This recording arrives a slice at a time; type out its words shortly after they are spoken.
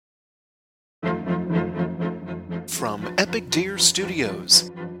from Epic Deer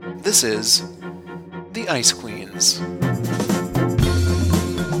Studios. This is The Ice Queens.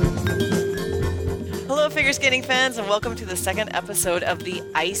 Hello, figure skating fans, and welcome to the second episode of The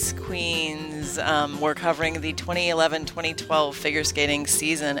Ice Queens. We're covering the 2011-2012 figure skating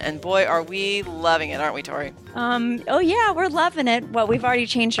season, and boy, are we loving it, aren't we, Tori? Oh yeah, we're loving it. Well, we've already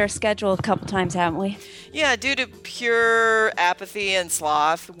changed our schedule a couple times, haven't we? Yeah, due to pure apathy and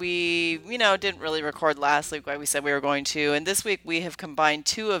sloth, we, didn't really record last week like we said we were going to, and this week we have combined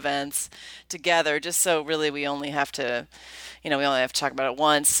two events together, just so really we only have to talk about it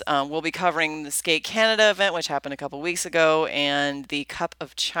once. We'll be covering the Skate Canada event, which happened a couple weeks ago, and the Cup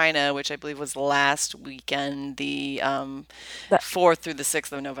of China, which I believe was last weekend, the 4th through the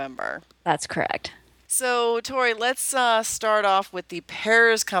 6th of November. That's correct. So, Tori, let's start off with the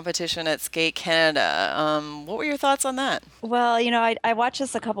pairs competition at Skate Canada. What were your thoughts on that? Well, I watched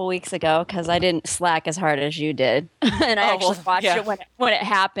this a couple weeks ago because I didn't slack as hard as you did. And I watched it when it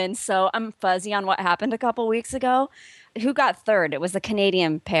happened, so I'm fuzzy on what happened a couple weeks ago. Who got third? It was the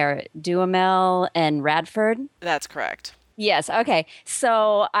Canadian pair, Duhamel and Radford. That's correct. Yes. Okay.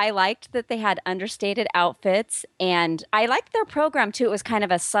 So I liked that they had understated outfits, and I liked their program too. It was kind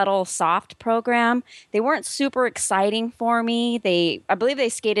of a subtle, soft program. They weren't super exciting for me. I believe they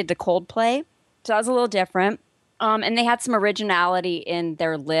skated to Coldplay, so that was a little different. And they had some originality in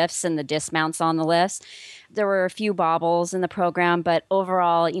their lifts and the dismounts on the lifts. There were a few bobbles in the program, but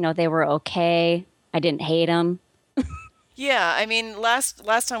overall, they were okay. I didn't hate them. Yeah, I mean, last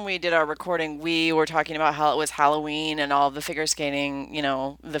time we did our recording, we were talking about how it was Halloween and all the figure skating,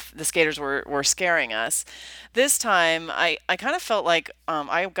 the skaters were scaring us. This time, I kind of felt like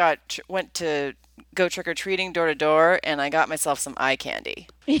I went to go trick-or-treating door to door, and I got myself some eye candy.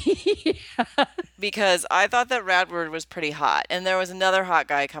 Yeah. Because I thought that Radford was pretty hot, and there was another hot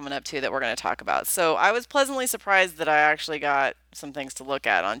guy coming up, too, that we're going to talk about. So I was pleasantly surprised that I actually got some things to look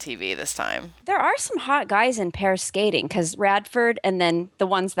at on TV this time. There are some hot guys in pair skating, because Radford and then the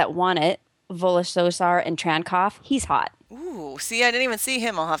ones that won it, Volosozhar and Trankov, he's hot. Ooh, see, I didn't even see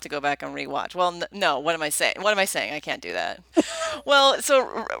him. I'll have to go back and rewatch. Well, no, what am I saying? What am I saying? I can't do that. Well,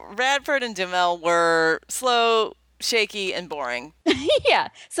 so Radford and Duhamel were slow, shaky, and boring. Yeah,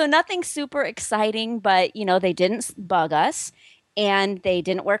 so nothing super exciting, but, they didn't bug us, and they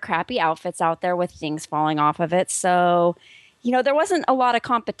didn't wear crappy outfits out there with things falling off of it. So, there wasn't a lot of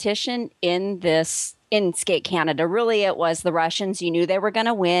competition in Skate Canada. Really, it was the Russians. You knew they were going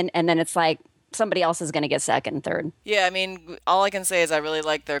to win, and then it's like, somebody else is going to get second, third. Yeah, I mean, all I can say is I really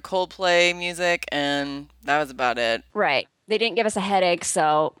liked their Coldplay music, and that was about it. Right. They didn't give us a headache,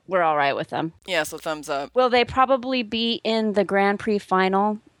 so we're all right with them. Yeah, so thumbs up. Will they probably be in the Grand Prix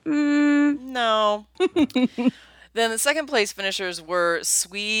final? No. Then the second place finishers were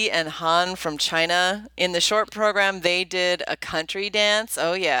Sui and Han from China. In the short program, they did a country dance.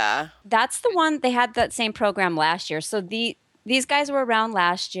 Oh, yeah. That's the one, they had that same program last year. So these guys were around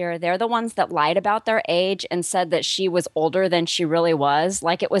last year. They're the ones that lied about their age and said that she was older than she really was.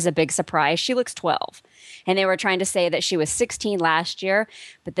 Like it was a big surprise. She looks 12. And they were trying to say that she was 16 last year,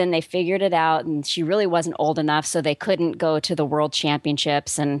 but then they figured it out and she really wasn't old enough, so they couldn't go to the World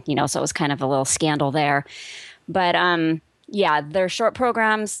Championships. And, so it was kind of a little scandal there. But, yeah, their short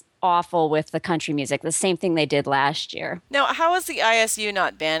programs, awful with the country music. The same thing they did last year. Now, how is the ISU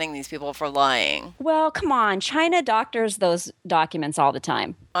not banning these people for lying? Well, come on. China doctors those documents all the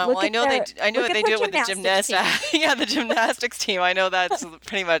time. Well, I know they do it with the gymnastics. Yeah, the gymnastics team. I know that's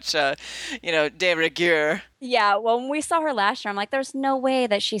pretty much, de rigueur. Yeah, well, when we saw her last year, I'm like, there's no way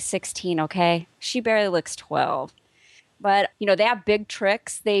that she's 16, okay? She barely looks 12. But, they have big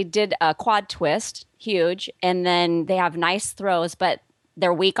tricks. They did a quad twist, huge, and then they have nice throws, but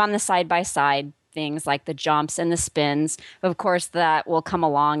they're weak on the side-by-side things like the jumps and the spins. Of course, that will come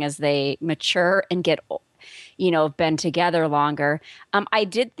along as they mature and get, been together longer. I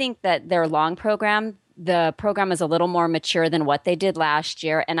did think that their long program, the program is a little more mature than what they did last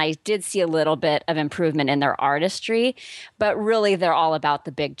year, and I did see a little bit of improvement in their artistry, but really they're all about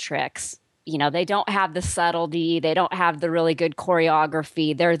the big tricks. They don't have the subtlety. They don't have the really good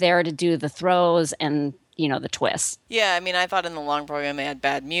choreography. They're there to do the throws and, the twists. Yeah, I mean, I thought in the long program they had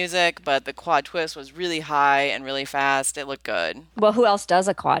bad music, but the quad twist was really high and really fast. It looked good. Well, who else does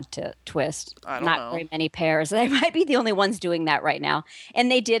a quad twist? I don't know. Not very many pairs. They might be the only ones doing that right now.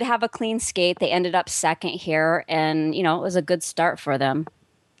 And they did have a clean skate. They ended up second here, and, it was a good start for them.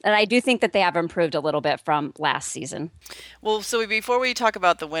 And I do think that they have improved a little bit from last season. Well, so before we talk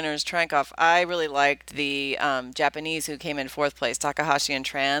about the winners, Trankov, I really liked the Japanese who came in fourth place, Takahashi and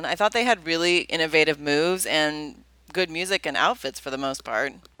Tran. I thought they had really innovative moves, and good music and outfits for the most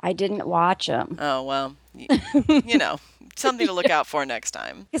part. I didn't watch them. Oh, well, something to look out for next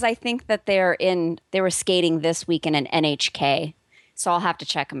time. Because I think that they were skating this week in an NHK. So I'll have to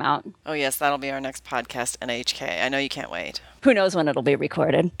check them out. Oh, yes, that'll be our next podcast, NHK. I know you can't wait. Who knows when it'll be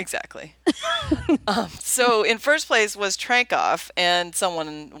recorded. Exactly. So in first place was Trankov and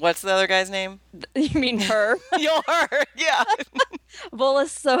what's the other guy's name? You mean her? Her, yeah.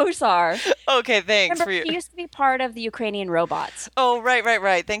 Volosozhar. Okay, thanks. Remember, he used to be part of the Ukrainian robots. Oh,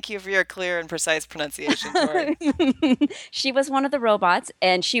 right. Thank you for your clear and precise pronunciation, Tori. She was one of the robots,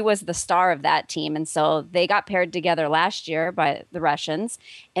 and she was the star of that team. And so they got paired together last year by the Russians,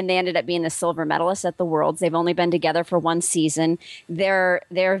 and they ended up being the silver medalists at the Worlds. They've only been together for one season. They're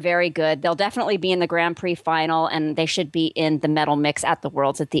very good. They'll definitely be in the Grand Prix final, and they should be in the medal mix at the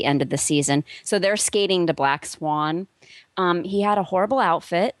Worlds at the end of the season. So they're skating to Black Swan. He had a horrible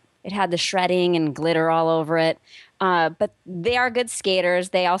outfit. It had the shredding and glitter all over it. But they are good skaters.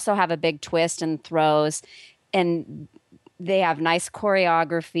 They also have a big twist and throws, and they have nice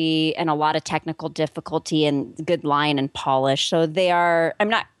choreography and a lot of technical difficulty and good line and polish. So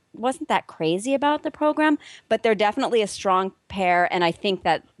wasn't that crazy about the program, but they're definitely a strong pair, and I think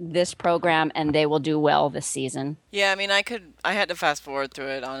that this program and they will do well this season. Yeah, I mean, I had to fast forward through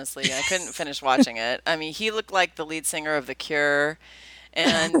it, honestly. I couldn't finish watching it. I mean, he looked like the lead singer of The Cure.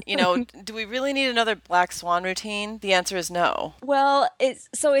 And, do we really need another Black Swan routine? The answer is no. Well, is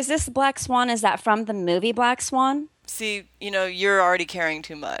this Black Swan? Is that from the movie Black Swan? See, you're already caring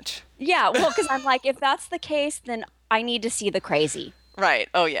too much. Yeah, well, because I'm like, if that's the case, then I need to see the crazy. Right.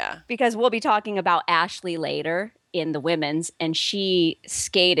 Oh, yeah. Because we'll be talking about Ashley later in the women's, and she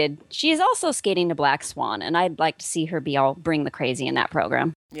is also skating to Black Swan, and I'd like to see her bring the crazy in that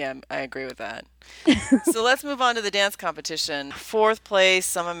program. Yeah, I agree with that. So let's move on to the dance competition. Fourth place,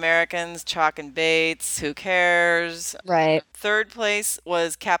 some Americans, Chalk and Bates, who cares? Right. Third place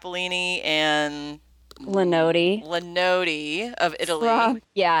was Cappellini and Lanotte of Italy.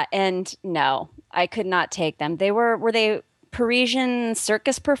 Yeah, and no, I could not take them. Were they Parisian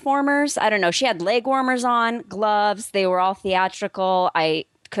circus performers? I don't know. She had leg warmers on, gloves. They were all theatrical. I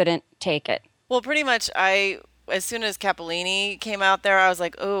couldn't take it. Well, pretty much as soon as Cappellini came out there, I was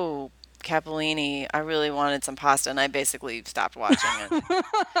like, oh, Cappellini, I really wanted some pasta, and I basically stopped watching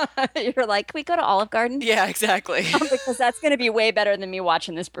it. You're like, can we go to Olive Garden? Yeah, exactly. Because that's going to be way better than me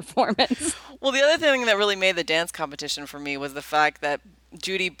watching this performance. Well, the other thing that really made the dance competition for me was the fact that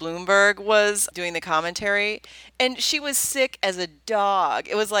Judy Bloomberg was doing the commentary, and she was sick as a dog.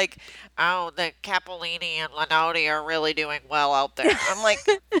 It was like, oh, the Cappellini and Lanotte are really doing well out there. I'm like,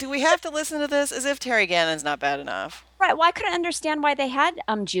 do we have to listen to this? As if Terry Gannon's not bad enough. Right. Well, I couldn't understand why they had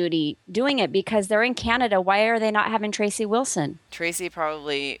Judy doing it, because they're in Canada. Why are they not having Tracy Wilson? Tracy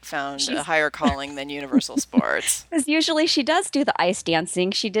probably found a higher calling than Universal Sports. Because usually she does do the ice dancing.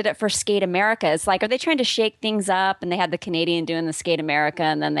 She did it for Skate America. It's like, are they trying to shake things up? And they had the Canadian doing the Skate America,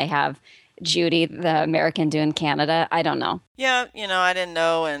 and then they have Judy, the American, doing Canada. I don't know. Yeah, I didn't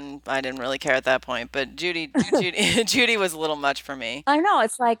know, and I didn't really care at that point. But Judy was a little much for me. I know.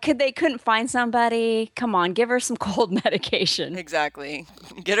 It's like, they couldn't find somebody. Come on, give her some cold medication. Exactly.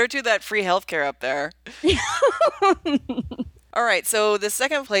 Get her to that free healthcare up there. All right, so the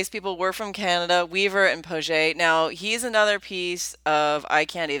second place people were from Canada, Weaver and Poje. Now, he's another piece of eye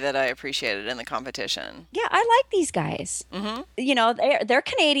candy that I appreciated in the competition. Yeah, I like these guys. Mm-hmm. They're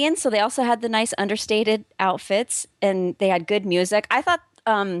Canadian, so they also had the nice understated outfits, and they had good music. I thought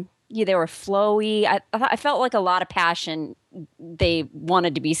they were flowy. I felt like a lot of passion. They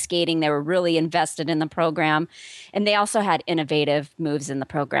wanted to be skating. They were really invested in the program. And they also had innovative moves in the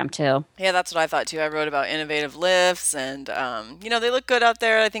program, too. Yeah, that's what I thought, too. I wrote about innovative lifts, and, they look good out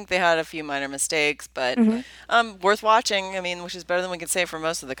there. I think they had a few minor mistakes, but worth watching, which is better than we could say for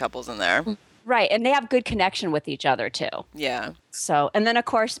most of the couples in there. Right, and they have good connection with each other, too. Yeah. So, and then, of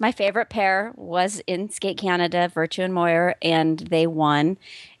course, my favorite pair was in Skate Canada, Virtue and Moir, and they won.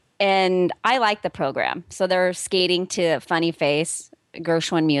 And I like the program. So they're skating to Funny Face,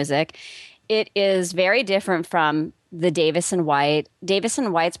 Gershwin music. It is very different from the Davis and White. Davis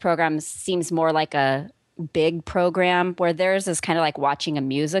and White's program seems more like a big program, where theirs is kind of like watching a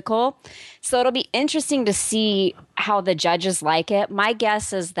musical. So it'll be interesting to see how the judges like it. My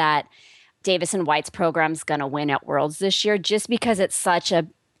guess is that Davis and White's program is going to win at Worlds this year, just because it's such a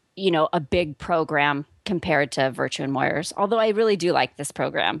big program compared to Virtue and Moir's. Although I really do like this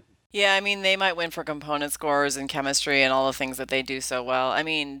program. Yeah, they might win for component scores and chemistry and all the things that they do so well.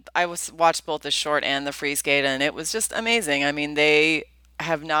 I watched both the short and the free skate, and it was just amazing. They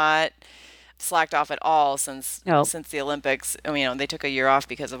have not slacked off at all since Nope. the Olympics. They took a year off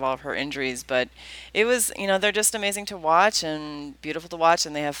because of all of her injuries, but it was, they're just amazing to watch and beautiful to watch,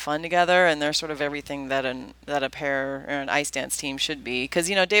 and they have fun together, and they're sort of everything that a pair or an ice dance team should be. Because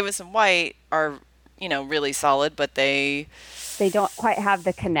Davis and White are really solid, but they don't quite have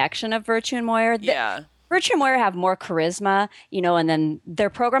the connection of Virtue and Moir. Yeah. Virtue and Moir have more charisma, and then their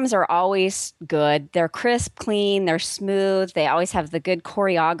programs are always good. They're crisp, clean, they're smooth. They always have the good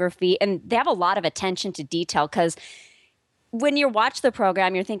choreography, and they have a lot of attention to detail, because when you watch the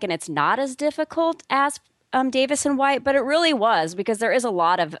program, you're thinking it's not as difficult as Davis and White, but it really was, because there is a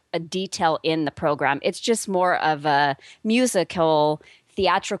lot of detail in the program. It's just more of a musical,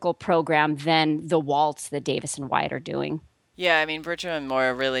 theatrical program than the waltz that Davis and White are doing. Yeah, Virtue and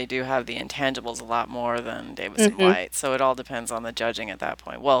Moir really do have the intangibles a lot more than Davis and White, so it all depends on the judging at that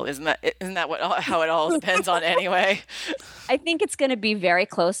point. Well, isn't that how it all depends on anyway? I think it's going to be very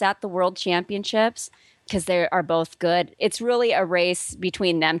close at the World Championships, because they are both good. It's really a race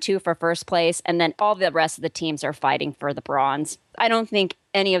between them two for first place, and then all the rest of the teams are fighting for the bronze. I don't think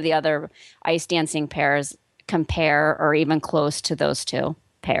any of the other ice dancing pairs compare or even close to those two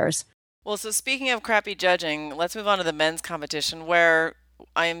pairs. Well, so speaking of crappy judging, let's move on to the men's competition, where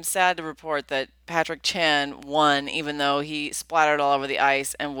I am sad to report that Patrick Tran won, even though he splattered all over the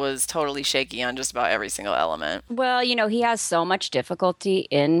ice and was totally shaky on just about every single element. Well, he has so much difficulty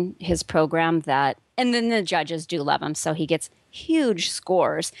in his program and then the judges do love him, so he gets huge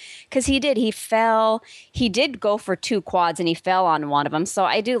scores, because he did go for 2 quads and he fell on one of them. So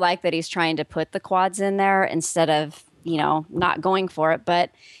I do like that he's trying to put the quads in there instead of, not going for it, but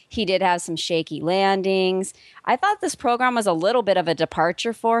he did have some shaky landings. I thought this program was a little bit of a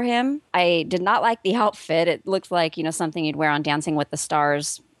departure for him. I did not like the outfit. It looked like, something you'd wear on Dancing with the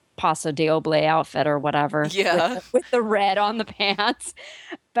Stars, Paso de Oble outfit or whatever. Yeah. With the red on the pants.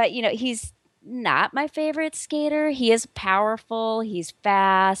 But, he's not my favorite skater. He is powerful. He's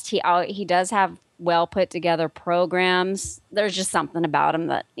fast. He does have well put together programs. There's just something about him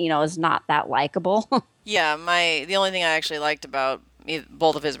that, is not that likable. Yeah, the only thing I actually liked about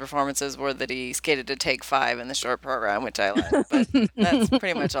both of his performances were that he skated to take 5 in the short program, which I liked. But that's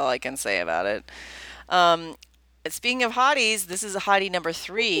pretty much all I can say about it. Speaking of hotties, this is a hottie number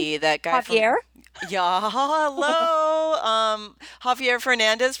 3. That guy Javier? Yeah, hello. Javier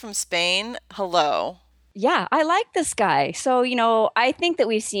Fernandez from Spain. Hello. Yeah, I like this guy. So, I think that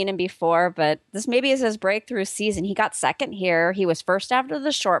we've seen him before, but this maybe is his breakthrough season. He got second here. He was first after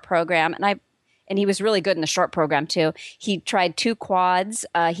the short program, and he was really good in the short program, too. He tried 2 quads.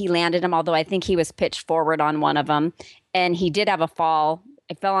 He landed them, although I think he was pitched forward on one of them. And he did have a fall.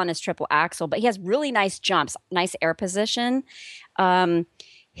 It fell on his triple axel, but he has really nice jumps, nice air position.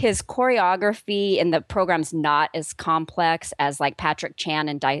 His choreography in the program's not as complex as like Patrick Tran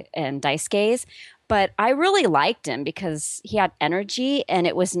and Daisuke's, but I really liked him because he had energy, and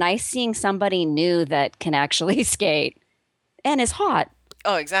it was nice seeing somebody new that can actually skate and is hot.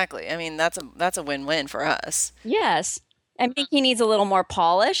 Oh, exactly. That's a win-win for us. Yes. I think he needs a little more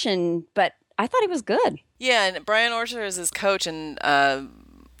polish, but I thought he was good. Yeah, and Brian Orser is his coach, and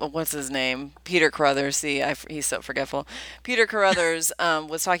what's his name? Peter Carruthers. See, he's so forgetful. Peter Carruthers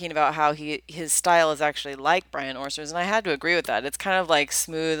was talking about how his style is actually like Brian Orser's, and I had to agree with that. It's kind of like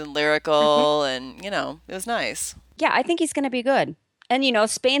smooth and lyrical, and, it was nice. Yeah, I think he's going to be good. And,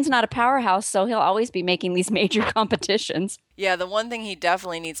 Spain's not a powerhouse, so he'll always be making these major competitions. Yeah, the one thing he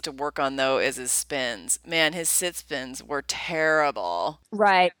definitely needs to work on, though, is his spins. Man, his sit spins were terrible.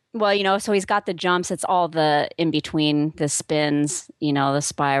 Right. Well, so he's got the jumps. It's all the in between, the spins, the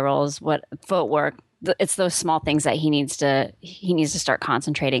spirals, footwork. It's those small things that he needs to start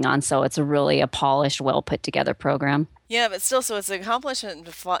concentrating on. So it's really a polished, well put together program. Yeah, but still, so it's an accomplishment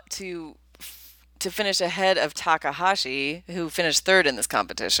to finish ahead of Takahashi, who finished 3rd in this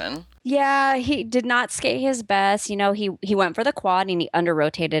competition. Yeah, he did not skate his best. He went for the quad and he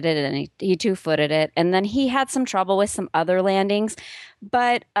under-rotated it, and he 2-footed it. And then he had some trouble with some other landings.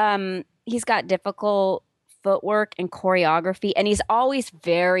 But he's got difficult footwork and choreography, and he's always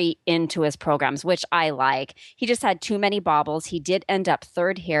very into his programs, which I like. He just had too many bobbles. He did end up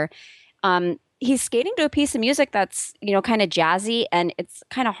 3rd here. He's skating to a piece of music that's, kind of jazzy, and it's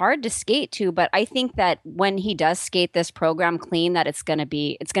kind of hard to skate to. But I think that when he does skate this program clean, that it's going to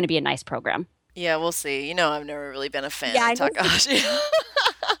be a nice program. Yeah, we'll see. I've never really been a fan of Takahashi.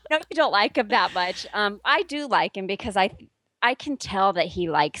 No, you don't like him that much. I do like him because I can tell that he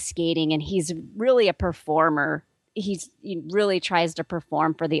likes skating, and he's really a performer. He really tries to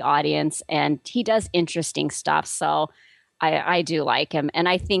perform for the audience, and he does interesting stuff. So I do like him, and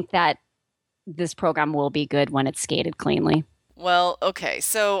I think that this program will be good when it's skated cleanly. Well, okay.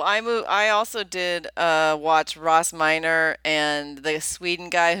 So I also did watch Ross Minor and the Sweden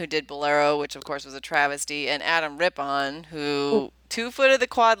guy who did Bolero, which of course was a travesty, and Adam Rippon, who two-footed the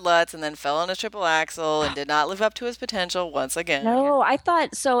quad lutz and then fell on a triple axel and did not live up to his potential once again. No, I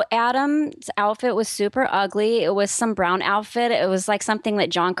thought so. Adam's outfit was super ugly. It was some brown outfit. It was like something that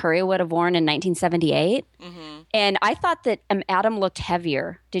John Curry would have worn in 1978. Hmm. And I thought that Adam looked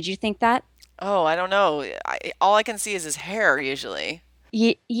heavier. Did you think that? Oh, I don't know. All I can see is his hair usually.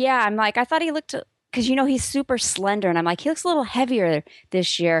 Yeah, I'm like, I thought he looked, because he's super slender, and I'm like, he looks a little heavier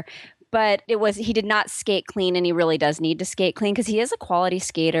this year. But he did not skate clean, and he really does need to skate clean because he is a quality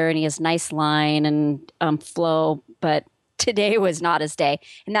skater and he has nice line and flow. But today was not his day.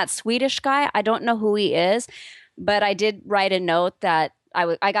 And that Swedish guy, I don't know who he is, but I did write a note that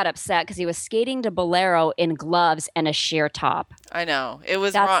I got upset because he was skating to Bolero in gloves and a sheer top. I know. It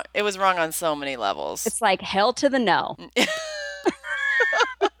was That's wrong. It was wrong on so many levels. It's like hell to the no.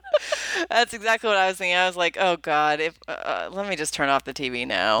 That's exactly what I was thinking. I was like, "Oh God, if let me just turn off the TV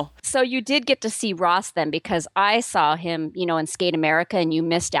now." So you did get to see Ross then, because I saw him, in Skate America, and you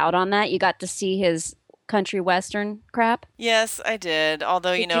missed out on that. You got to see his country western crap. Yes, I did.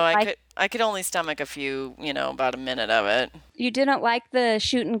 Although, Did you like? I could only stomach a few, about a minute of it. You didn't like the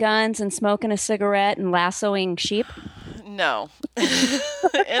shooting guns and smoking a cigarette and lassoing sheep? No.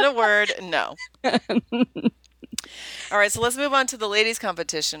 In a word, no. All right, so let's move on to the ladies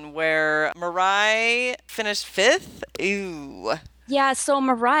competition where Mirai finished fifth. Ooh. Yeah, so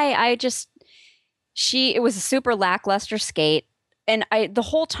Mariah, it was a super lackluster skate. And the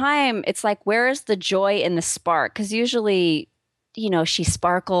whole time it's like, where is the joy and the spark? Because usually, she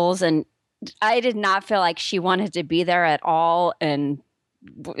sparkles, and I did not feel like she wanted to be there at all and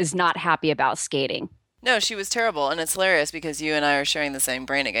is not happy about skating. No, she was terrible, and it's hilarious because you and I are sharing the same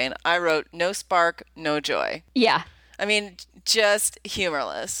brain again. I wrote no spark, no joy. Yeah. I mean, just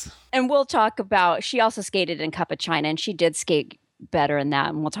humorless. And we'll talk about, she also skated in Cup of China, and she did skate better in that.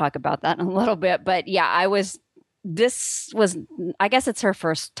 And we'll talk about that in a little bit. But yeah, I guess it's her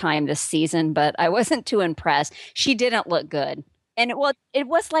first time this season, but I wasn't too impressed. She didn't look good. And it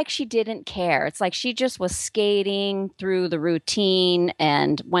was like she didn't care. It's like she just was skating through the routine,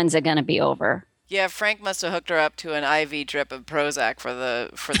 and when's it going to be over? Yeah, Frank must have hooked her up to an IV drip of Prozac for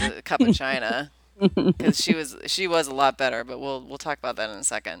the Cup of China. Because she was a lot better, but we'll talk about that in a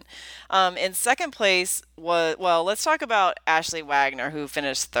second. In second place let's talk about Ashley Wagner, who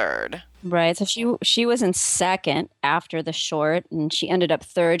finished third. Right. So she was in second after the short, and she ended up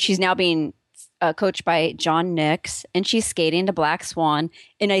third. She's now being coached by John Nix, and she's skating to Black Swan.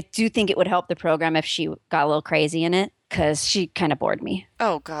 And I do think it would help the program if she got a little crazy in it, because she kind of bored me.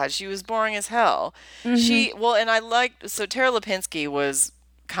 Oh God, she was boring as hell. Mm-hmm. And I liked, so Tara Lipinski was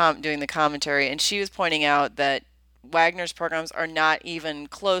doing the commentary, and she was pointing out that Wagner's programs are not even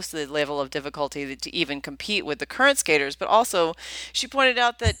close to the level of difficulty to even compete with the current skaters. But also, she pointed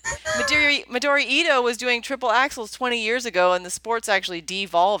out that Midori Ito was doing triple axels 20 years ago, and the sport's actually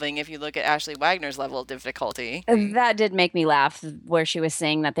devolving if you look at Ashley Wagner's level of difficulty. That did make me laugh, where she was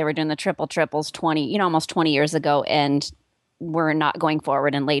saying that they were doing the triples 20, almost 20 years ago, and we're not going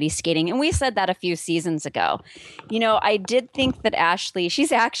forward in ladies skating. And we said that a few seasons ago. I did think that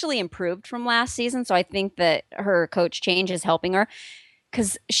she's actually improved from last season. So I think that her coach change is helping her,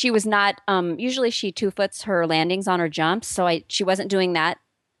 because she was not, usually she 2-foots her landings on her jumps. So she wasn't doing that.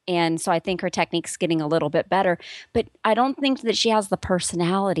 And so I think her technique's getting a little bit better, but I don't think that she has the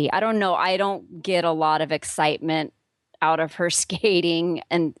personality. I don't know. I don't get a lot of excitement out of her skating,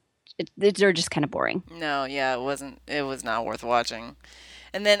 and they're just kind of boring. No, yeah, it was not worth watching.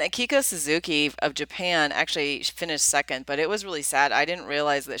 And then Akiko Suzuki of Japan actually finished second, but it was really sad. I didn't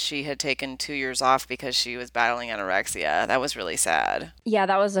realize that she had taken 2 years off because she was battling anorexia. That was really sad. Yeah,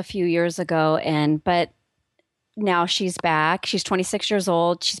 that was a few years ago, but now she's back. She's 26 years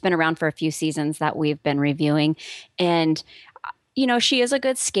old. She's been around for a few seasons that we've been reviewing, and she is a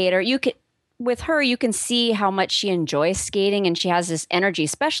good skater. With her, you can see how much she enjoys skating, and she has this energy,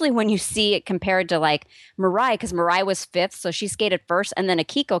 especially when you see it compared to like Mirai, because Mirai was fifth, so she skated first, and then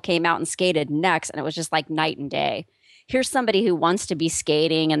Akiko came out and skated next, and it was just like night and day. Here's somebody who wants to be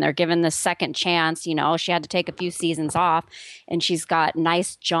skating, and they're given the second chance. She had to take a few seasons off, and she's got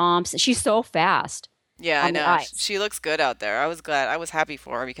nice jumps. She's so fast. Yeah, I know. Ice. She looks good out there. I was glad. I was happy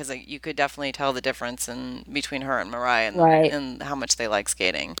for her because you could definitely tell the difference between her and Mariah Right. and how much they like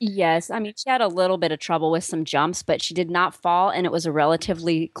skating. Yes. I mean, she had a little bit of trouble with some jumps, but she did not fall, and it was a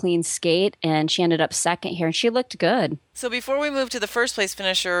relatively clean skate, and she ended up second here, and she looked good. So before we move to the first place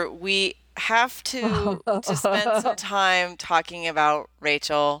finisher, we have to spend some time talking about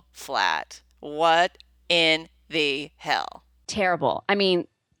Rachel Flatt. What in the hell? terrible. I mean,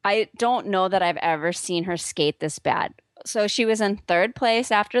 I don't know that I've ever seen her skate this bad. So she was in third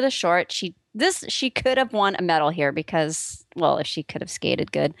place after the short. She could have won a medal here because, well, if she could have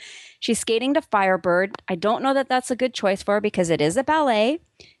skated good. She's skating to Firebird. I don't know that that's a good choice for her because it is a ballet.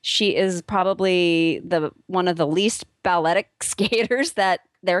 She is probably one of the least balletic skaters that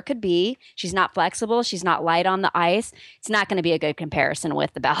there could be. She's not flexible. She's not light on the ice. It's not going to be a good comparison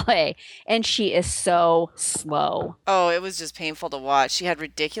with the ballet. And she is so slow. Oh, it was just painful to watch. She had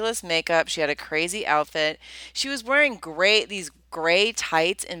ridiculous makeup. She had a crazy outfit. She was wearing these gray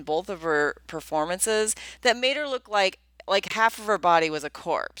tights in both of her performances that made her look like half of her body was a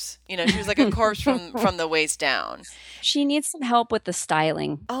corpse. You know, she was like a corpse from the waist down. She needs some help with the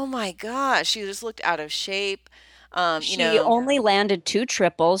styling. Oh my gosh, she just looked out of shape. She only landed 2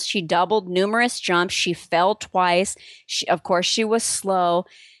 triples. She doubled numerous jumps. She fell twice. Of course, she was slow.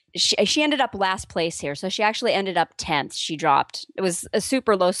 She ended up last place here. So she actually ended up 10th. She dropped. It was a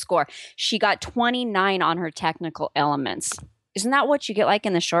super low score. She got 29 on her technical elements. Isn't that what you get like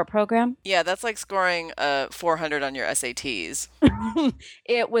in the short program? Yeah, that's like scoring 400 on your SATs.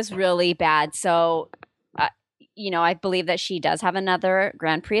 It was really bad. So, I believe that she does have another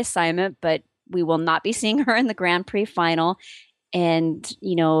Grand Prix assignment, but we will not be seeing her in the Grand Prix final. And,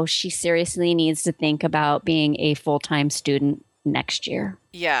 she seriously needs to think about being a full-time student next year.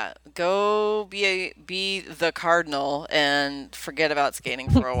 Yeah, go be the cardinal and forget about skating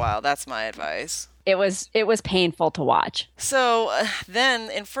for a while. That's my advice. It was painful to watch. So then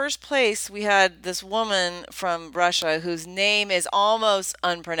in first place, we had this woman from Russia whose name is almost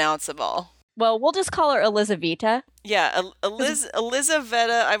unpronounceable. Well, we'll just call her Elizaveta. Yeah,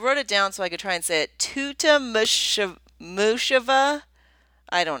 Elizaveta. I wrote it down so I could try and say it. Tuta Musheva.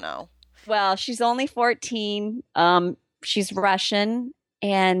 I don't know. Well, she's only 14. She's Russian,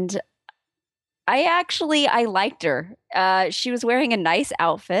 and I liked her. She was wearing a nice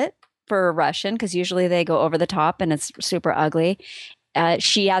outfit for a Russian because usually they go over the top and it's super ugly.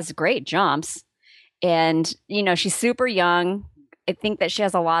 She has great jumps, and she's super young. I think that she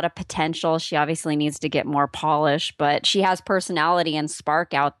has a lot of potential. She obviously needs to get more polish, but she has personality and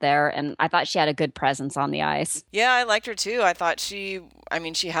spark out there. And I thought she had a good presence on the ice. Yeah, I liked her too. I thought she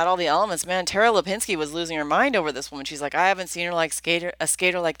had all the elements. Man, Tara Lipinski was losing her mind over this woman. She's like, I haven't seen her like a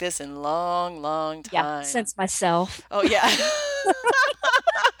skater like this in long, long time. Yeah, since myself. Oh yeah.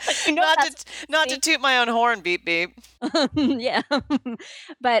 Not to toot my own horn, beep beep. Yeah.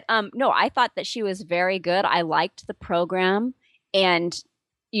 But no, I thought that she was very good. I liked the program. And,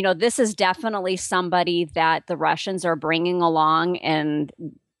 this is definitely somebody that the Russians are bringing along and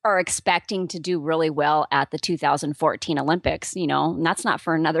are expecting to do really well at the 2014 Olympics, and that's not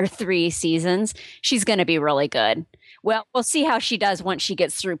for another 3 seasons. She's going to be really good. Well, we'll see how she does once she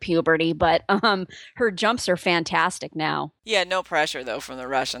gets through puberty, but her jumps are fantastic now. Yeah, no pressure, though, from the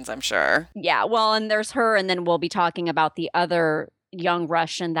Russians, I'm sure. Yeah, well, and there's her, and then we'll be talking about the other young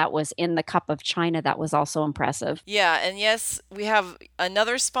Russian that was in the Cup of China that was also impressive. Yeah, and yes, we have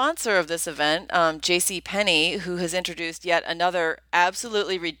another sponsor of this event, JCPenney, who has introduced yet another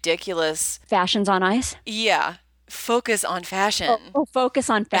absolutely ridiculous... Fashions on ice? Yeah. Focus on fashion. Oh, focus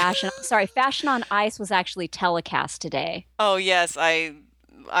on fashion. Sorry, Fashion on Ice was actually telecast today. Oh, yes, I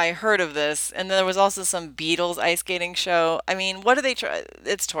heard of this. And there was also some Beatles ice skating show. I mean, what do they try?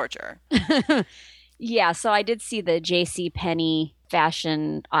 It's torture. Yeah, so I did see the JCPenney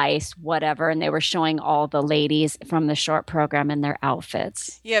Fashion Ice, whatever, and they were showing all the ladies from the short program in their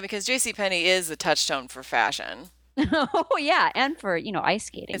outfits. Yeah, because JCPenney is the touchstone for fashion. Oh, yeah, and for, ice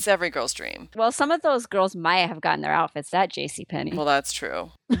skating. It's every girl's dream. Well, some of those girls might have gotten their outfits at JCPenney. Well, that's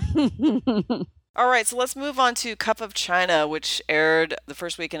true. All right, so let's move on to Cup of China, which aired the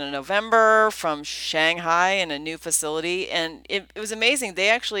first weekend of November from Shanghai in a new facility. And it was amazing. They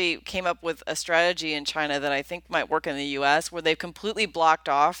actually came up with a strategy in China that I think might work in the U.S., where they've completely blocked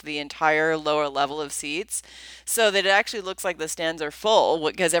off the entire lower level of seats so that it actually looks like the stands are full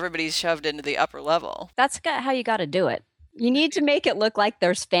because everybody's shoved into the upper level. That's how you got to do it. You need to make it look like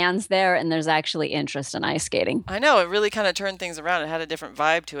there's fans there and there's actually interest in ice skating. I know, it really kind of turned things around. It had a different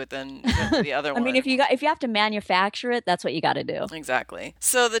vibe to it than the other one. I mean, if you have to manufacture it, that's what you got to do. Exactly.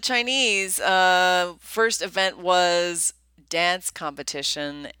 So the Chinese first event was dance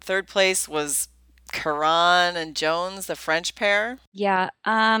competition. Third place was Karan and Jones, the French pair. Yeah.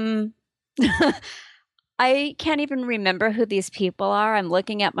 I can't even remember who these people are. I'm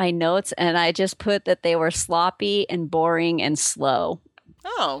looking at my notes and I just put that they were sloppy and boring and slow.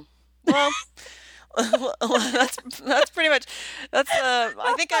 Oh, well, That's pretty much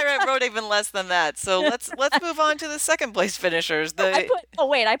I think I wrote even less than that. So let's move on to the second place finishers. I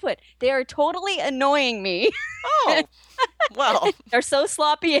put they are totally annoying me. Oh, well. They're so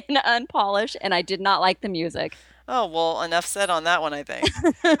sloppy and unpolished, and I did not like the music. Oh, well, enough said on that one, I think.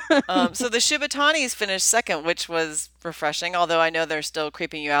 So the Shibatanis finished second, which was refreshing, although I know they're still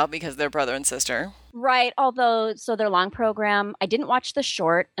creeping you out because they're brother and sister. Right. Although, so their long program, I didn't watch the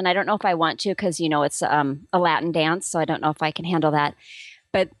short, and I don't know if I want to because, it's a Latin dance, so I don't know if I can handle that.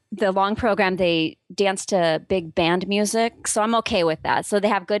 But the long program, they dance to big band music, so I'm okay with that. So they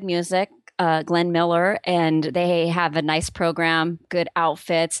have good music, Glenn Miller, and they have a nice program, good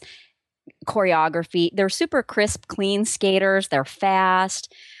outfits, choreography. They're super crisp, clean skaters. They're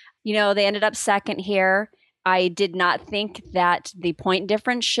fast. They ended up second here. I did not think that the point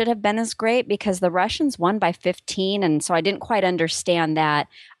difference should have been as great because the Russians won by 15, and so I didn't quite understand that.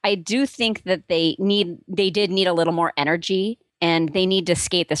 I do think that they did need a little more energy, and they need to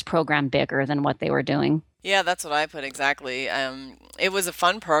skate this program bigger than what they were doing. Yeah, that's what I put exactly. It was a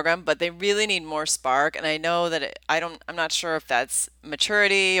fun program, but they really need more spark. And I know that I'm not sure if that's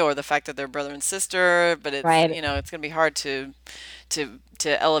maturity or the fact that they're brother and sister, but it's Right. It's going to be hard to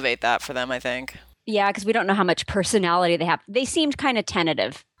elevate that for them, I think. Yeah, because we don't know how much personality they have. They seemed kind of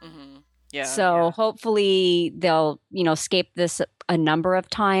tentative. Mm-hmm. Yeah. So hopefully they'll, escape this a number of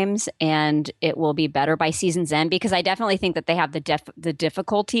times and it will be better by season's end because I definitely think that they have the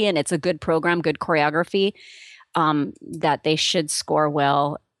difficulty and it's a good program, good choreography, that they should score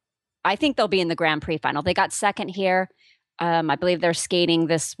well. I think they'll be in the Grand Prix final. They got second here. I believe they're skating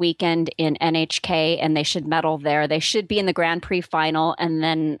this weekend in NHK and they should medal there. They should be in the Grand Prix final. And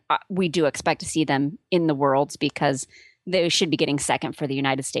then we do expect to see them in the Worlds because they should be getting second for the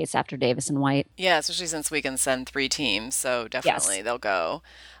United States after Davis and White. Yeah, especially since we can send 3 teams, so definitely Yes. they'll go.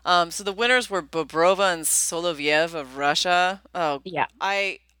 So the winners were Bobrova and Soloviev of Russia. Oh, Yeah.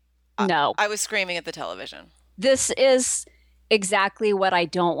 I No. I was screaming at the television. This is exactly what I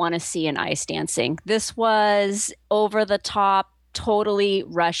don't want to see in ice dancing. This was over the top, totally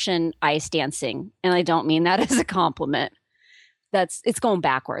Russian ice dancing. And I don't mean that as a compliment. It's going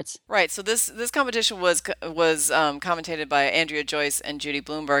backwards. Right. So this competition was commentated by Andrea Joyce and Judy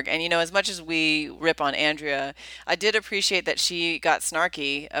Bloomberg. And as much as we rip on Andrea, I did appreciate that she got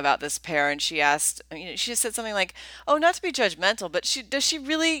snarky about this pair and she asked, she just said something like, "Oh, not to be judgmental, but does she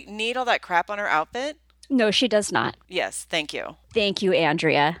really need all that crap on her outfit?" No, she does not. Yes, thank you. Thank you,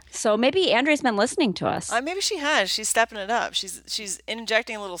 Andrea. So maybe Andrea's been listening to us. Maybe she has. She's stepping it up. She's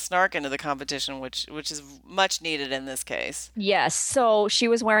injecting a little snark into the competition, which is much needed in this case. Yes. So she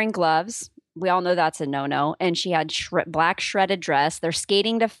was wearing gloves. We all know that's a no-no. And she had black shredded dress. They're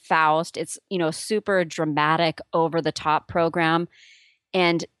skating to Faust. It's, super dramatic, over-the-top program.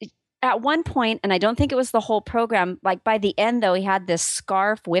 And at one point, and I don't think it was the whole program, like by the end, though, he had this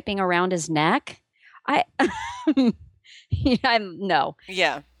scarf whipping around his neck. No.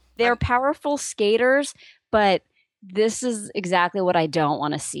 Yeah. They're powerful skaters, but this is exactly what I don't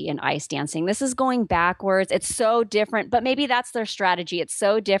want to see in ice dancing. This is going backwards. It's so different, but maybe that's their strategy. It's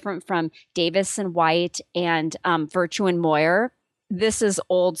so different from Davis and White and Virtue and Moir. This is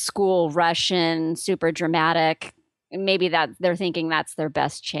old school Russian, super dramatic. Maybe that they're thinking that's their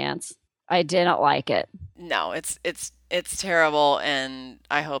best chance. I didn't like it. No, it's terrible, and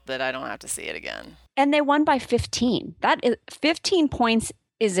I hope that I don't have to see it again. And they won by 15. 15 points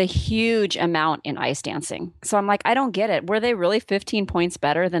is a huge amount in ice dancing. So I'm like, I don't get it. Were they really 15 points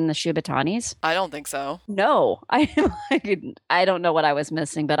better than the Shubatanis? I don't think so. No. I don't know what I was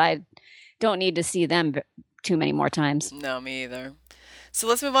missing, but I don't need to see them too many more times. No, me either. So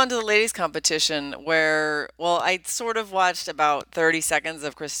let's move on to the ladies' competition where, I sort of watched about 30 seconds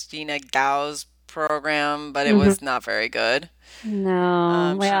of Christina Gao's program, but it was not very good.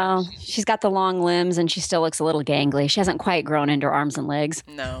 No. She's got the long limbs and she still looks a little gangly. She hasn't quite grown into her arms and legs.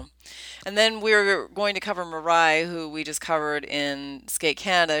 No. And then we're going to cover Mirai, who we just covered in Skate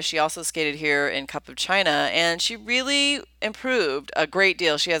Canada. She also skated here in Cup of China, and she really improved a great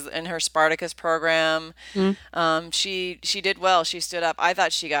deal. She has in her Spartacus program. She did well. She stood up. I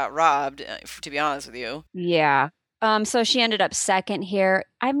thought she got robbed, to be honest with you. Yeah. So she ended up second here.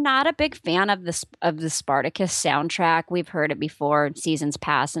 I'm not a big fan of the Spartacus soundtrack. We've heard it before in seasons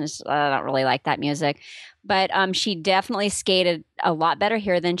past, and I don't really like that music. But she definitely skated a lot better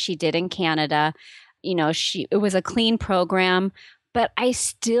here than she did in Canada. It was a clean program, but I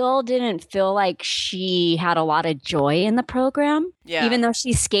still didn't feel like she had a lot of joy in the program. Yeah. Even though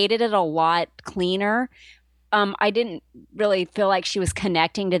she skated it a lot cleaner. I didn't really feel like she was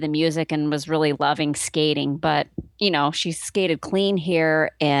connecting to the music and was really loving skating, but she skated clean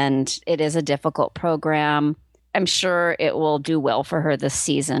here and it is a difficult program. I'm sure it will do well for her this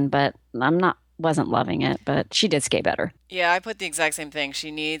season, but wasn't loving it, but she did skate better. Yeah, I put the exact same thing.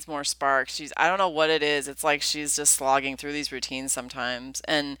 She needs more spark. I don't know what it is. It's like she's just slogging through these routines sometimes.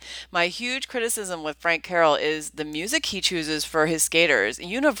 And my huge criticism with Frank Carroll is the music he chooses for his skaters,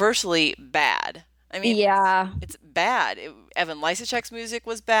 universally bad. I mean, Yeah. it's bad. Evan Lysacek's music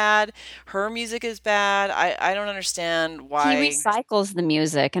was bad. Her music is bad. I don't understand why. He recycles the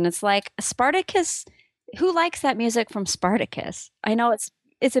music, and it's like Spartacus. Who likes that music from Spartacus? I know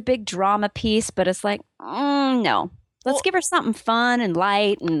it's a big drama piece, but it's like, no. Let's give her something fun and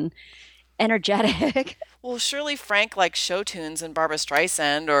light and energetic. Well, surely Frank likes show tunes and Barbra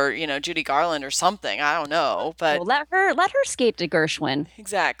Streisand or, Judy Garland or something. I don't know, but well, let her skate to Gershwin.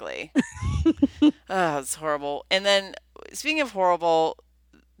 Exactly. Oh, it's horrible. And then speaking of horrible,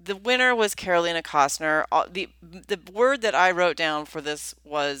 the winner was Carolina Costner. The word that I wrote down for this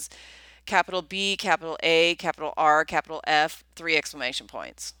was capital B, capital A, capital R, capital F, 3 exclamation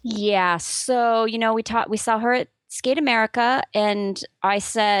points. Yeah. So, we saw her at Skate America, and I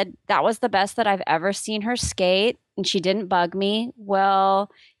said that was the best that I've ever seen her skate, and she didn't bug me.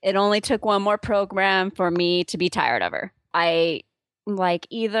 Well, it only took one more program for me to be tired of her.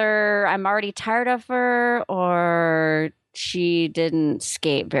 Either I'm already tired of her or she didn't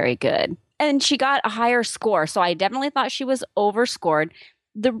skate very good. And she got a higher score, so I definitely thought she was overscored.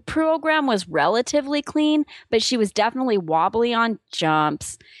 The program was relatively clean, but she was definitely wobbly on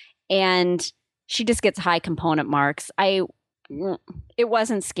jumps, and she just gets high component marks. It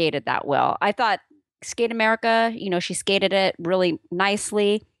wasn't skated that well. I thought Skate America, she skated it really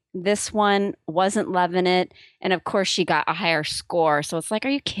nicely. This one wasn't loving it, and of course she got a higher score. So it's like, are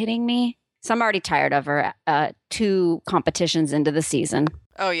you kidding me? So I'm already tired of her 2 competitions into the season.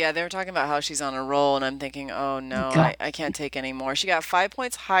 Oh, yeah, they were talking about how she's on a roll, and I'm thinking, oh, no, I can't take any more. She got 5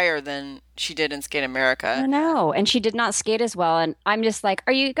 points higher than she did in Skate America. I know, and she did not skate as well, and I'm just like,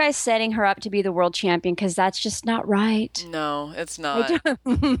 are you guys setting her up to be the world champion? Because that's just not right. No, it's not.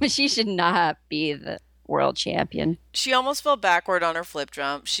 She should not be the world champion. She almost fell backward on her flip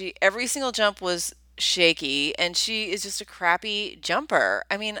jump. Every single jump was shaky, and she is just a crappy jumper.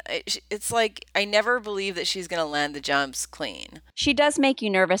 I mean, it's like I never believe that she's going to land the jumps clean. She does make you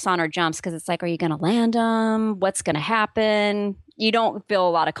nervous on her jumps because it's like, are you going to land them? What's going to happen? You don't feel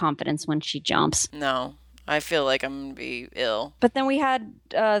a lot of confidence when she jumps. No, I feel like I'm going to be ill. But then we had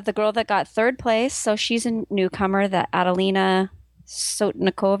the girl that got 3rd place. So she's a newcomer, the Adelina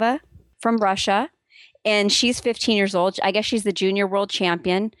Sotnikova from Russia. And she's 15 years old. I guess she's the junior world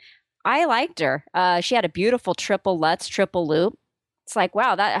champion. I liked her. She had a beautiful triple Lutz, triple loop. It's like,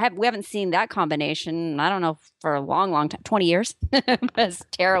 wow, we haven't seen that combination, I don't know, for a long, long time, 20 years, as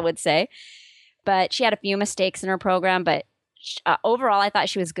Tara would say. But she had a few mistakes in her program, but overall, I thought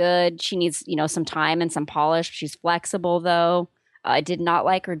she was good. She needs, some time and some polish. She's flexible, though. I did not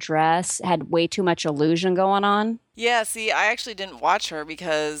like her dress. Had way too much illusion going on. Yeah, see, I actually didn't watch her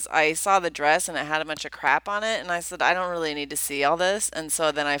because I saw the dress and it had a bunch of crap on it. And I said, I don't really need to see all this. And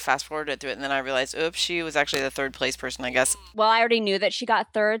so then I fast forwarded through it. And then I realized, oops, she was actually the 3rd place person, I guess. Well, I already knew that she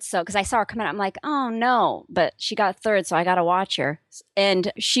got 3rd. So, because I saw her come out, I'm like, oh, no. But she got 3rd. So I got to watch her.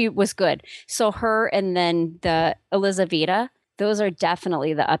 And she was good. So her and then the Elizaveta, those are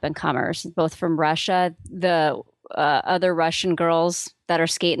definitely the up and comers, both from Russia. The other Russian girls that are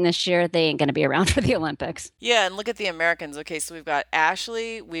skating this year, they ain't going to be around for the Olympics. Yeah, and look at the Americans. Okay, so we've got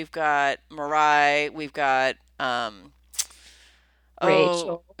Ashley, we've got Mariah, we've got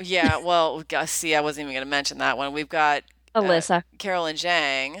Rachel. Yeah, well, see, I wasn't even going to mention that one. We've got Alyssa, Carolyn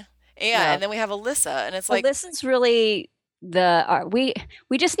Zhang. Yeah, and then we have Alyssa, and it's like Alyssa's really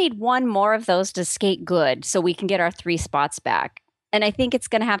we just need one more of those to skate good so we can get our 3 spots back. And I think it's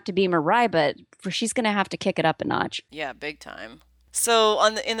going to have to be Mariah, but she's going to have to kick it up a notch. Yeah, big time. So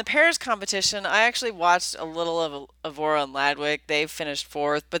in the pairs competition, I actually watched a little of Avora and Ladwick. They finished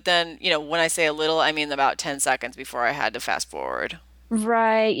 4th, but then, when I say a little, I mean about 10 seconds before I had to fast forward.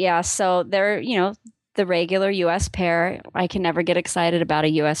 Right, yeah. So they're, the regular U.S. pair. I can never get excited about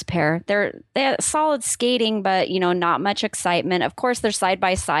a U.S. pair. They have solid skating, but, not much excitement. Of course, their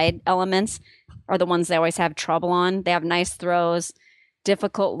side-by-side elements are the ones they always have trouble on. They have nice throws,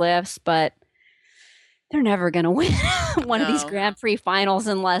 difficult lifts, but they're never going to win one of these Grand Prix finals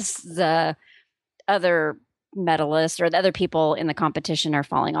unless the other medalists or the other people in the competition are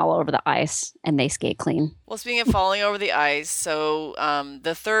falling all over the ice and they skate clean. Well, speaking of falling over the ice, so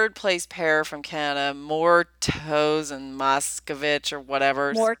the third place pair from Canada, Moir and Moskovich or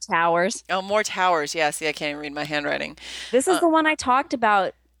whatever. More towers. Oh, Moir Towers. Yeah, see, I can't even read my handwriting. This is the one I talked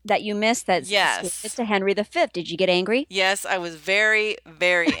about that you missed that Yes. skated to Henry V. Did you get angry? Yes, I was very,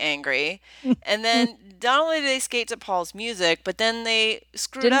 very angry. And then not only did they skate to Paul's music, but then they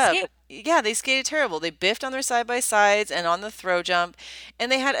screwed Didn't up. skate. Yeah, they skated terrible. They biffed on their side-by-sides and on the throw jump, and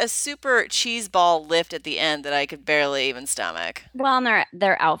they had a super cheese ball lift at the end that I could barely even stomach. Well, and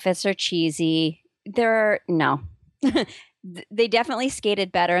their outfits are cheesy. No. They definitely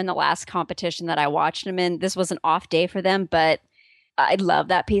skated better in the last competition that I watched them in. This was an off day for them, but I love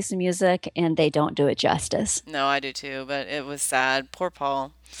that piece of music, and they don't do it justice. No, I do too, but it was sad. Poor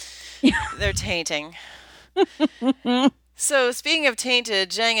Paul. They're tainting. So, speaking of tainted,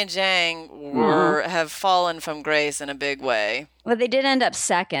 Zhang and Zhang have fallen from grace in a big way. Well, they did end up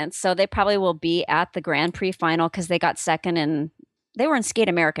second, so they probably will be at the Grand Prix final because they got second and they were in Skate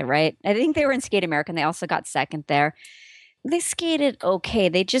America, right? I think they were in Skate America and they also got second there. They skated okay.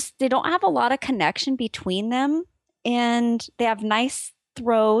 They don't have a lot of connection between them, and they have nice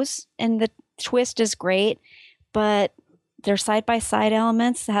throws and the twist is great, but their side-by-side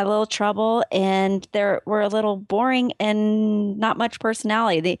elements had a little trouble and were a little boring and not much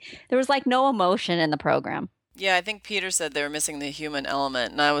personality. There was like no emotion in the program. Yeah, I think Peter said they were missing the human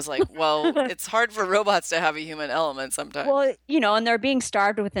element. And I was like, well, it's hard for robots to have a human element sometimes. Well, and they're being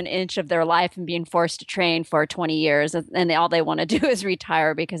starved with an inch of their life and being forced to train for 20 years. And all they want to do is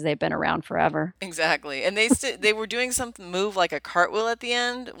retire because they've been around forever. Exactly. And they were doing some move like a cartwheel at the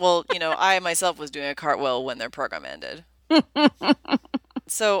end. Well, I myself was doing a cartwheel when their program ended.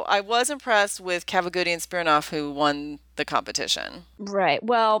 So I was impressed with Kavaguti and Spirinov, who won the competition. Right.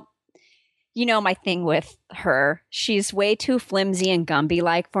 Well, my thing with her, she's way too flimsy and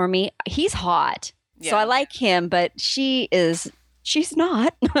Gumby-like for me. He's hot. Yeah. So I like him, but she's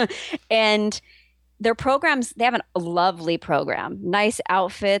not. And their programs, they have a lovely program. Nice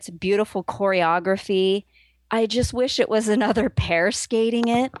outfits, beautiful choreography. I just wish it was another pair skating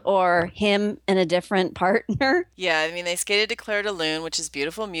it or him and a different partner. Yeah, I mean, they skated to Claire de Lune, which is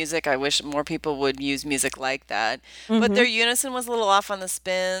beautiful music. I wish more people would use music like that. Mm-hmm. But their unison was a little off on the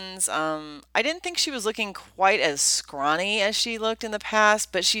spins. I didn't think she was looking quite as scrawny as she looked in the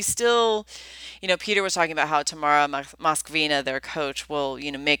past, but she's still, Peter was talking about how Tamara Moskvina, their coach, will,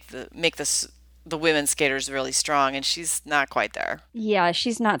 make the women's skaters really strong, and she's not quite there. Yeah,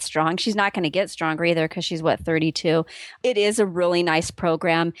 she's not strong. She's not going to get stronger either because she's 32. It is a really nice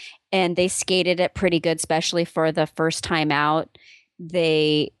program, and they skated it pretty good, especially for the first time out.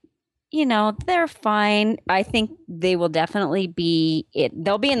 They're fine. I think they will definitely be it.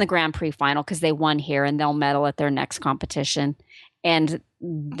 They'll be in the Grand Prix final because they won here, and they'll medal at their next competition. And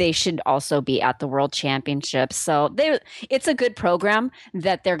they should also be at the World Championships. So it's a good program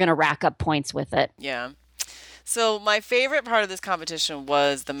that they're going to rack up points with it. Yeah. So my favorite part of this competition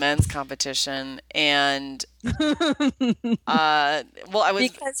was the men's competition. And, because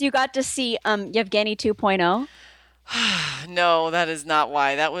you got to see Yevgeny 2.0? No, that is not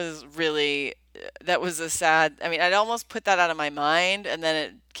why. That was a sad, I'd almost put that out of my mind. And then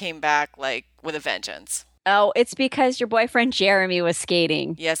it came back with a vengeance. Oh, it's because your boyfriend Jeremy was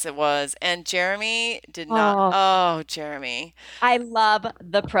skating. Yes, it was. And Jeremy did not. Oh, Jeremy. I love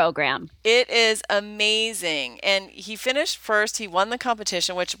the program. It is amazing. And he finished first. He won the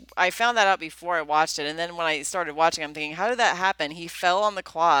competition, which I found that out before I watched it. And then when I started watching, I'm thinking, how did that happen? He fell on the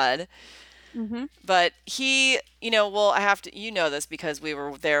quad. Mm-hmm. But he, I have to, this because we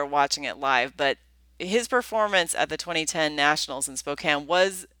were there watching it live. But his performance at the 2010 Nationals in Spokane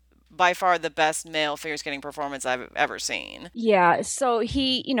was by far the best male figure skating performance I've ever seen. Yeah, so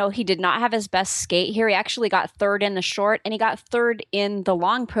he did not have his best skate here. He actually got third in the short, and he got third in the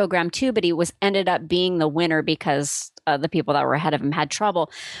long program too, but he ended up being the winner because the people that were ahead of him had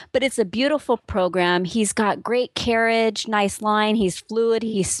trouble. But it's a beautiful program. He's got great carriage, nice line. He's fluid.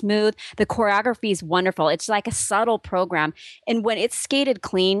 He's smooth. The choreography is wonderful. It's like a subtle program. And when it's skated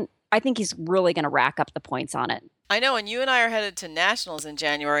clean, I think he's really going to rack up the points on it. I know, and you and I are headed to Nationals in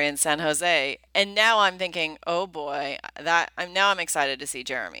January in San Jose, and now I'm thinking, oh boy, I'm excited to see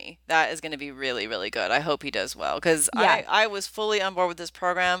Jeremy. That is going to be really, really good. I hope he does well, because yeah. I was fully on board with this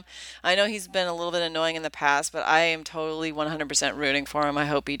program. I know he's been a little bit annoying in the past, but I am totally 100% rooting for him. I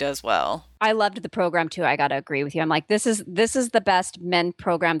hope he does well. I loved the program too. I got to agree with you. I'm like, this is the best men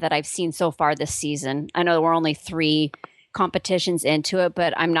program that I've seen so far this season. I know there were only 3 competitions into it,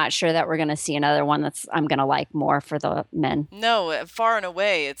 but I'm not sure that we're going to see another one I'm going to like more for the men. No, far and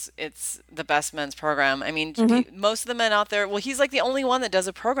away, it's the best men's program. I mean, most of the men out there, well, he's like the only one that does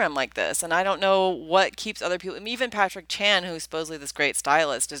a program like this, and I don't know what keeps other people. I mean, even Patrick Chan, who's supposedly this great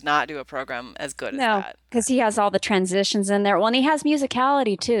stylist, does not do a program as good as that. Because he has all the transitions in there. Well, and he has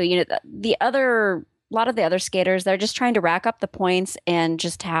musicality too. You know, a lot of the other skaters, they're just trying to rack up the points and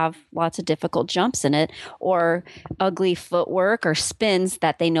just have lots of difficult jumps in it, or maybe footwork or spins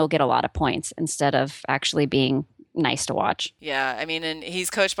that they know get a lot of points instead of actually being nice to watch. Yeah, I mean, and he's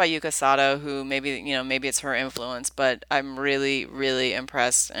coached by Yuka Sato, who maybe it's her influence, but I'm really, really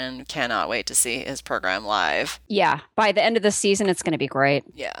impressed and cannot wait to see his program live. Yeah, by the end of the season, it's going to be great.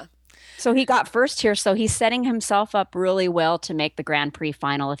 Yeah. So he got first here, so he's setting himself up really well to make the Grand Prix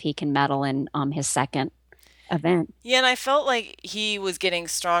final if he can medal in his second event. Yeah, and I felt like he was getting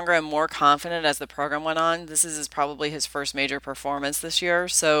stronger and more confident as the program went on. This is probably his first major performance this year,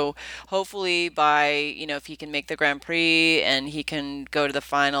 so hopefully by, if he can make the Grand Prix and he can go to the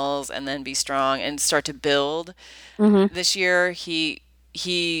finals and then be strong and start to build this year, he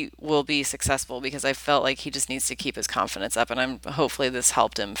will be successful, because I felt like he just needs to keep his confidence up, and hopefully this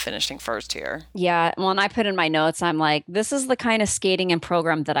helped him finishing first here. Yeah, well, and I put in my notes, I'm like, this is the kind of skating and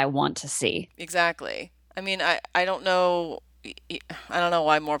program that I want to see. Exactly. I mean, I don't know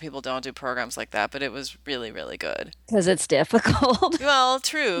why more people don't do programs like that, but it was really, really good. Because it's difficult. Well,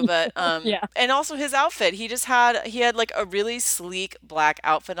 true, but yeah. And also his outfit, he had like a really sleek black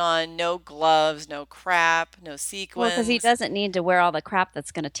outfit on, no gloves, no crap, no sequins. Well, because he doesn't need to wear all the crap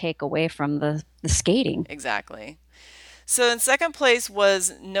that's going to take away from the skating. Exactly. So in second place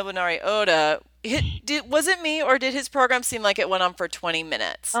was Nobunari Oda. Was it me, or did his program seem like it went on for 20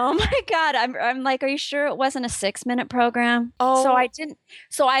 minutes? Oh my God. I'm like, are you sure it wasn't a 6-minute program? Oh.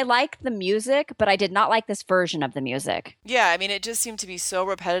 So I liked the music, but I did not like this version of the music. Yeah, I mean, it just seemed to be so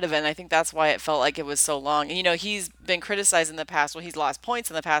repetitive, and I think that's why it felt like it was so long. And, he's been criticized in the past. Well, he's lost points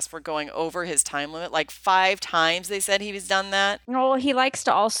in the past for going over his time limit. Like 5 times they said he was done that. Well, he likes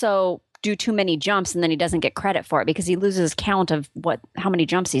to also do too many jumps, and then he doesn't get credit for it because he loses count of how many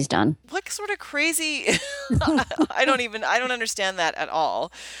jumps he's done. What sort of crazy? I don't understand that at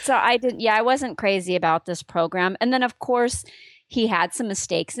all. So I wasn't crazy about this program. And then of course he had some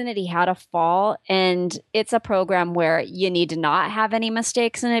mistakes in it. He had a fall, and it's a program where you need to not have any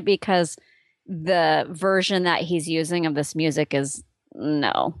mistakes in it, because the version that he's using of this music it's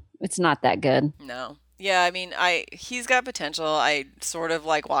not that good. No. Yeah, I mean, he's got potential. I sort of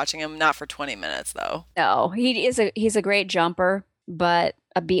like watching him, not for 20 minutes though. No, he's a great jumper, but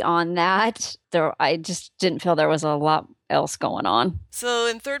beyond that, I just didn't feel there was a lot else going on. So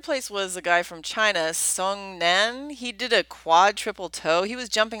in third place was a guy from China, Song Nan. He did a quad triple toe. He was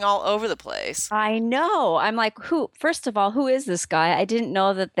jumping all over the place. I know. I'm like, first of all, who is this guy? I didn't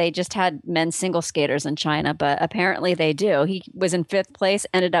know that they just had men's single skaters in China, but apparently they do. He was in 5th place,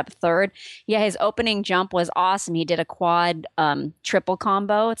 ended up 3rd. Yeah, his opening jump was awesome. He did a quad triple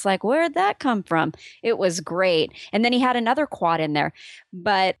combo. It's like, where'd that come from? It was great. And then he had another quad in there,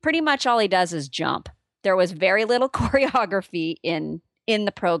 but pretty much all he does is jump. There was very little choreography in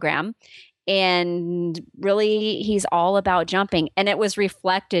the program, and really he's all about jumping, and it was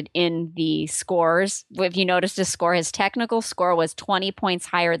reflected in the scores. If you noticed his score, his technical score was 20 points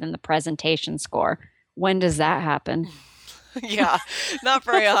higher than the presentation score. When does that happen? Yeah, not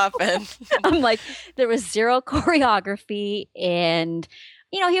very often. I'm like, there was zero choreography, and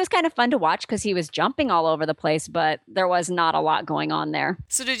he was kind of fun to watch because he was jumping all over the place, but there was not a lot going on there.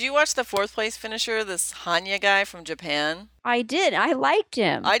 So did you watch the 4th place finisher, this Hanya guy from Japan? I did. I liked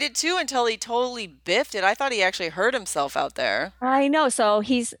him. I did too, until he totally biffed it. I thought he actually hurt himself out there. I know. So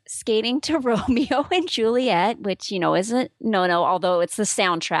he's skating to Romeo and Juliet, which, isn't no, although it's the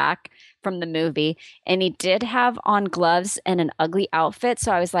soundtrack from the movie. And he did have on gloves and an ugly outfit.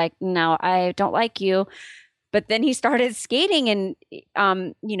 So I was like, no, I don't like you. But then he started skating, and,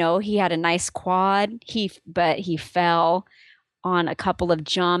 he had a nice quad. But he fell on a couple of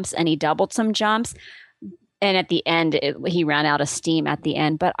jumps, and he doubled some jumps. And at the end, he ran out of steam at the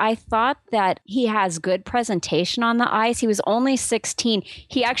end. But I thought that he has good presentation on the ice. He was only 16.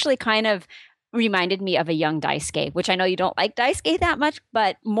 He actually kind of reminded me of a young Daisuke, which I know you don't like Daisuke that much,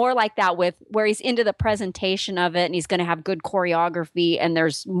 but more like that, with where he's into the presentation of it, and he's going to have good choreography, and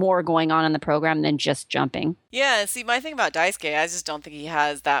there's more going on in the program than just jumping. Yeah, see, my thing about Daisuke, I just don't think he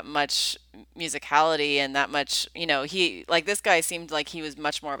has that much musicality and that much, this guy seemed like he was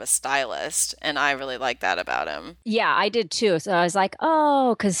much more of a stylist, and I really like that about him. Yeah, I did too. So I was like,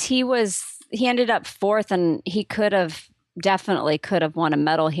 oh, because he ended up 4th, and he definitely could have won a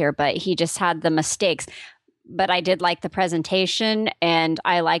medal here, but he just had the mistakes. but I did like the presentation and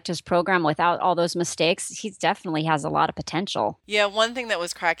I liked his program without all those mistakes. He definitely has a lot of potential. Yeah, one thing that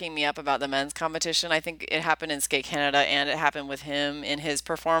was cracking me up about the men's competition, I think it happened in Skate Canada and it happened with him in his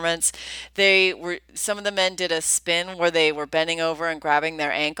performance. Some of the men did a spin where they were bending over and grabbing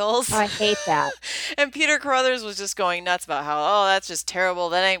their ankles. Oh, I hate that. And Peter Carruthers was just going nuts about how, oh, that's just terrible.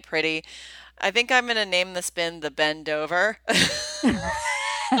 That ain't pretty. I think I'm going to name the spin the bend over.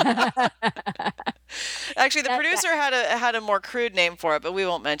 Actually, the producer had a more crude name for it, but we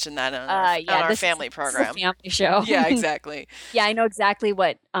won't mention that on our family program. Family show. Yeah, exactly. Yeah, I know exactly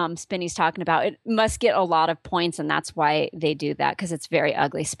what spin he's talking about. It must get a lot of points, and that's why they do that, because it's very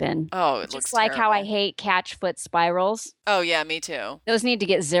ugly spin. Oh, it Just looks like terrible. how I hate catch foot spirals. Oh, yeah, me too. Those need to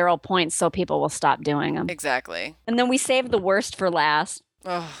get 0 points so people will stop doing them. Exactly. And then we save the worst for last.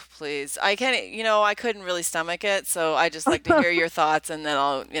 Oh, please. I can't, I couldn't really stomach it, so I just like to hear your thoughts, and then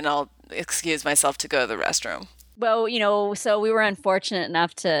I'll excuse myself to go to the restroom. Well, so we were unfortunate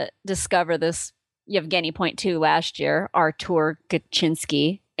enough to discover this Yevgeny Point 2 last year, Artur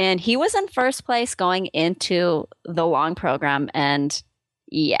Gachinsky, and he was in first place going into the long program, and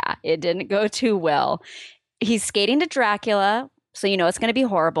yeah, it didn't go too well. He's skating to Dracula, so it's going to be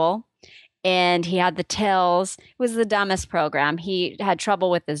horrible. And he had the tills. It was the dumbest program. He had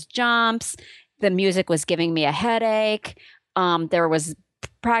trouble with his jumps. The music was giving me a headache. There was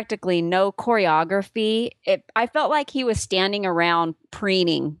practically no choreography. I felt like he was standing around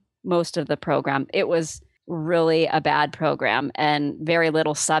preening most of the program. It was really a bad program and very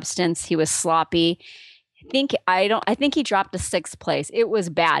little substance. He was sloppy. I think he dropped to 6th place. It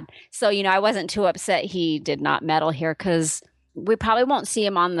was bad. So, I wasn't too upset he did not medal here, because we probably won't see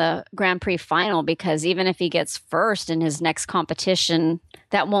him on the Grand Prix final, because even if he gets first in his next competition,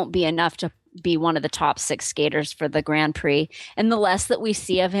 that won't be enough to be one of the top 6 skaters for the Grand Prix. And the less that we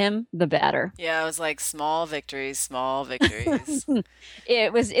see of him, the better. Yeah, it was like small victories, small victories.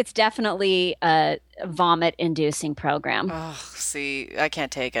 It's definitely a vomit-inducing program. Oh, see, I can't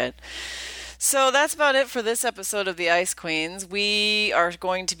take it. So that's about it for this episode of the Ice Queens. We are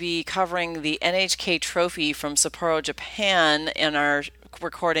going to be covering the NHK Trophy from Sapporo, Japan in our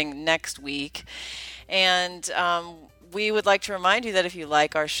recording next week. And we would like to remind you that if you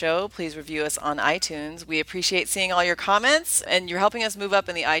like our show, please review us on iTunes. We appreciate seeing all your comments, and you're helping us move up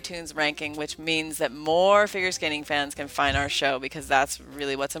in the iTunes ranking, which means that more figure skating fans can find our show, because that's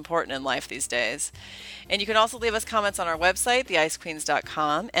really what's important in life these days. And you can also leave us comments on our website,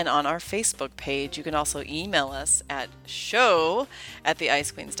 theicequeens.com, and on our Facebook page. You can also email us at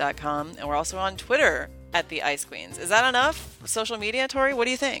show@theicequeens.com, and we're also on Twitter @theicequeens. Is that enough social media, Tori? What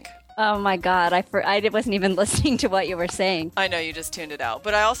do you think? Oh my God, I wasn't even listening to what you were saying. I know, you just tuned it out.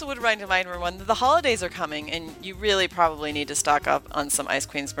 But I also would remind everyone that the holidays are coming, and you really probably need to stock up on some Ice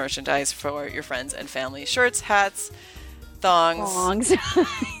Queens merchandise for your friends and family. Shirts, hats, thongs.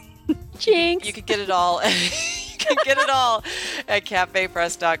 Jinx. You can get it all. You can get it all at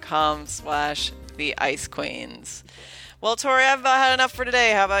cafepress.com/theicequeens. Well, Tori, I've about had enough for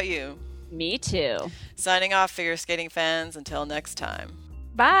today. How about you? Me too. Signing off, figure skating fans. Until next time.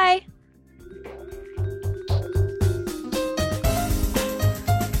 Bye.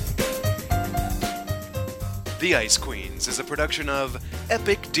 The Ice Queens is a production of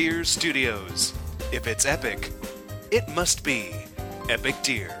Epic Deer Studios. If it's epic, it must be Epic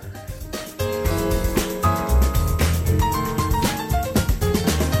Deer.